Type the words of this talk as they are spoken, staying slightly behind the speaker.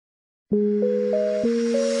The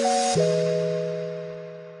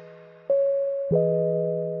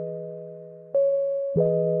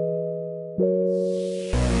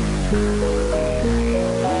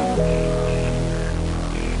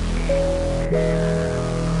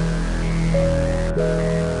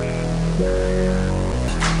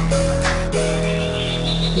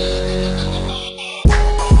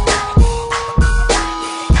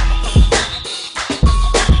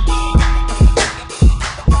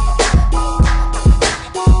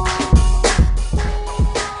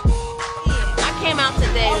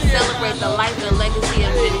life and legacy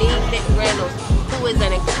of Janeen McReynolds, who is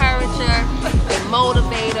an encourager, a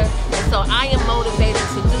motivator, and so I am motivated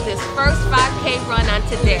to do this first 5K run on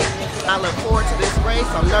today. I look forward to this race.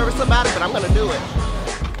 I'm nervous about it, but I'm going to do it.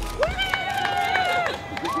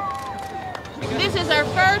 This is our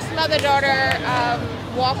first mother-daughter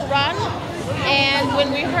walk run, and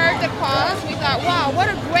when we heard the cause, we thought, wow, what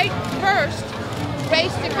a great first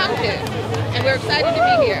race to come to, and we're excited to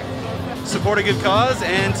be here. Support a good cause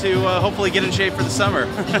and to hopefully get in shape for the summer.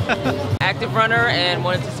 Active runner and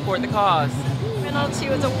wanted to support the cause. She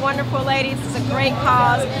was a wonderful lady. This is a great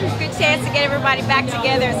cause. Good chance to get everybody back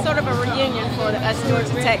together. It's sort of a reunion for us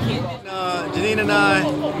Georgia Tech kids. Janeen and I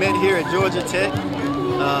met here at Georgia Tech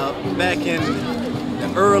back in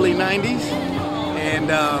the early 90s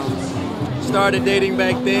and started dating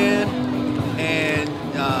back then and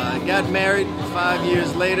got married 5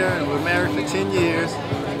 years later, and we're married for 10 years.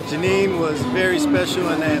 Janeen was very special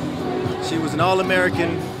in that she was an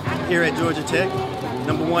All-American here at Georgia Tech,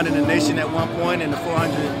 #1 in the nation at one point in the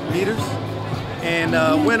 400 meters, and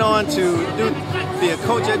went on to be a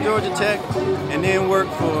coach at Georgia Tech, and then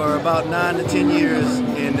worked for about 9 to 10 years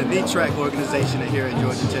in the knee track organization here at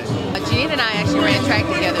Georgia Tech. Janeen and I actually ran track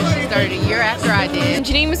together. She started a year after I did.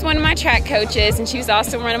 Janeen was one of my track coaches, and she was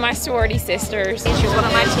also one of my sorority sisters. She was one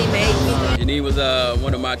of my teammates. Janeen was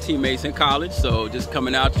one of my teammates in college, so just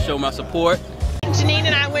coming out to show my support. Janeen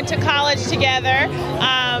and I went to college together,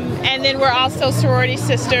 and then we're also sorority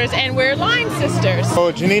sisters, and we're line sisters.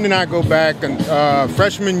 So Janeen and I go back,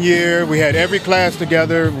 freshman year, we had every class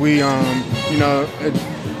together. We, you know,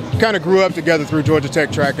 kind of grew up together through Georgia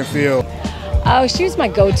Tech track and field. Oh, she was my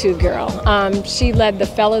go-to girl. She led the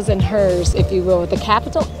fellas and hers, if you will, with a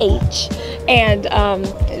capital H. And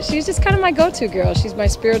she was just kind of my go-to girl. She's my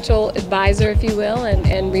spiritual advisor, if you will,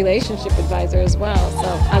 and relationship advisor as well.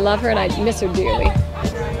 So I love her and I miss her dearly.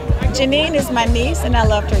 Janeen is my niece and I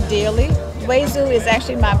loved her dearly. Wezu is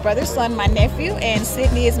actually my brother's son, my nephew, and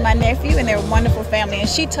Sydney is my nephew, and they're a wonderful family. And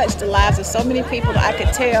she touched the lives of so many people that I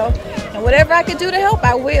could tell. And whatever I could do to help,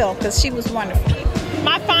 I will, because she was wonderful.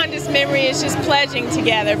 My fondest memory is just pledging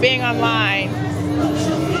together, being online.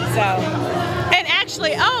 So, and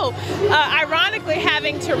actually, ironically,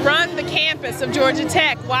 having to run the campus of Georgia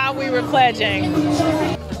Tech while we were pledging.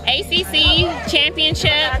 ACC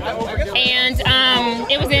championship, and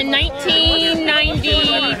it was in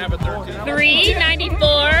 1993,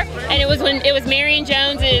 94, and it was when it was Janeen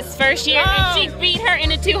Jones's first year, and she beat her in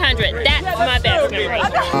the 200. That's my best memory.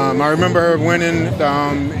 I remember her winning the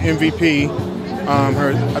MVP.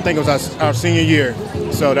 I think it was our senior year,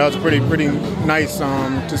 so that was pretty nice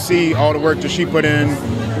to see all the work that she put in,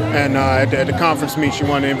 and at the conference meet she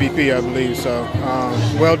won the MVP, I believe. So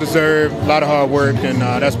well deserved, a lot of hard work, and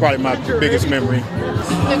that's probably my biggest memory.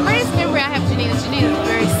 The greatest memory I have of Janeen is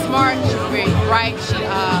very smart, she's very bright, she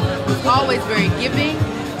was always very giving.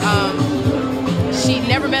 She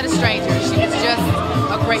never met a stranger. She was just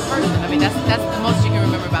a great person. I mean, that's the most you can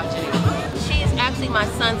remember about Janeen. My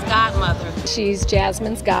son's godmother. She's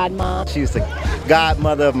Jasmine's godmom. She's the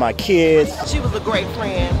godmother of my kids. She was a great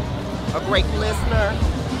friend, a great listener,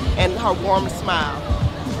 and her warm smile.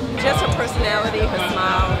 Just her personality, her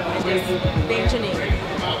smile, and just being Janeen.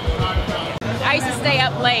 I used to stay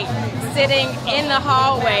up late, sitting in the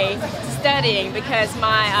hallway, studying, because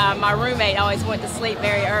my roommate always went to sleep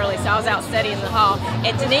very early, so I was out studying in the hall.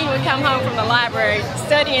 And Janeen would come home from the library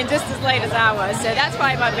studying just as late as I was, so that's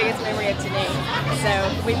probably my biggest memory of Janeen. So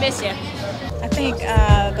we miss you. I think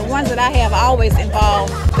the ones that I have always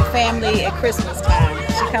involve the family at Christmas time.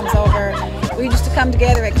 She comes over. We used to come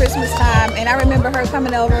together at Christmas time, and I remember her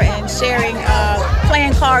coming over and sharing,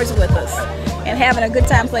 playing cards with us, and having a good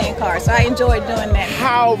time playing cards. So I enjoyed doing that.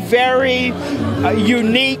 How very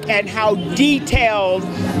unique and how detailed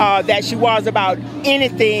that she was about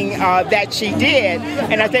anything that she did.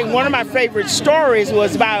 And I think one of my favorite stories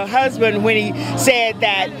was about her husband when he said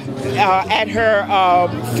that at her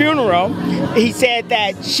funeral, he said said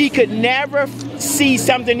that she could never see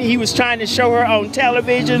something he was trying to show her on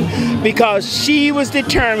television because she was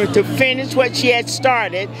determined to finish what she had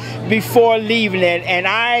started before leaving it. And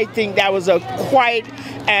I think that was quite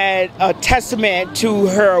a testament to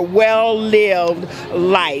her well-lived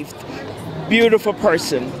life. Beautiful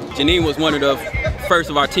person. Janeen was one of the first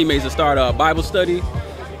of our teammates to start a Bible study.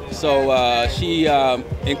 So she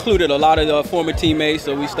included a lot of the former teammates.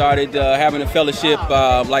 So we started having a fellowship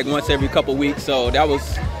like once every couple weeks. So that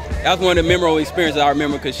was one of the memorable experiences I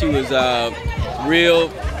remember because she was a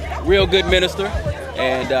real good minister,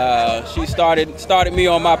 and she started me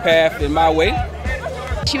on my path in my way.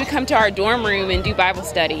 She would come to our dorm room and do Bible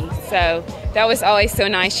study. So that was always so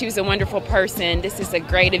nice. She was a wonderful person. This is a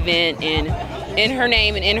great event in her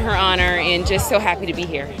name and in her honor, and just so happy to be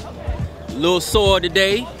here. A little sore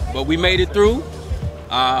today, but we made it through.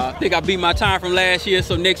 I think I beat my time from last year,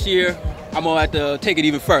 so next year I'm gonna have to take it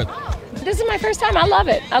even further. This is my first time. I love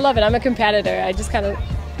it. I'm a competitor. I just kind of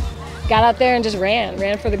got out there and just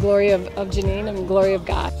ran for the glory of Janeen and the glory of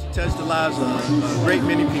God. She touched the lives of a great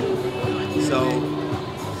many people. So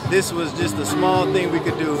this was just a small thing we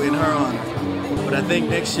could do in her honor. But I think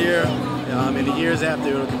next year, and the years after,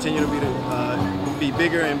 it'll continue to be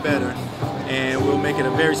bigger and better, and we'll make it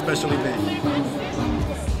a very special event.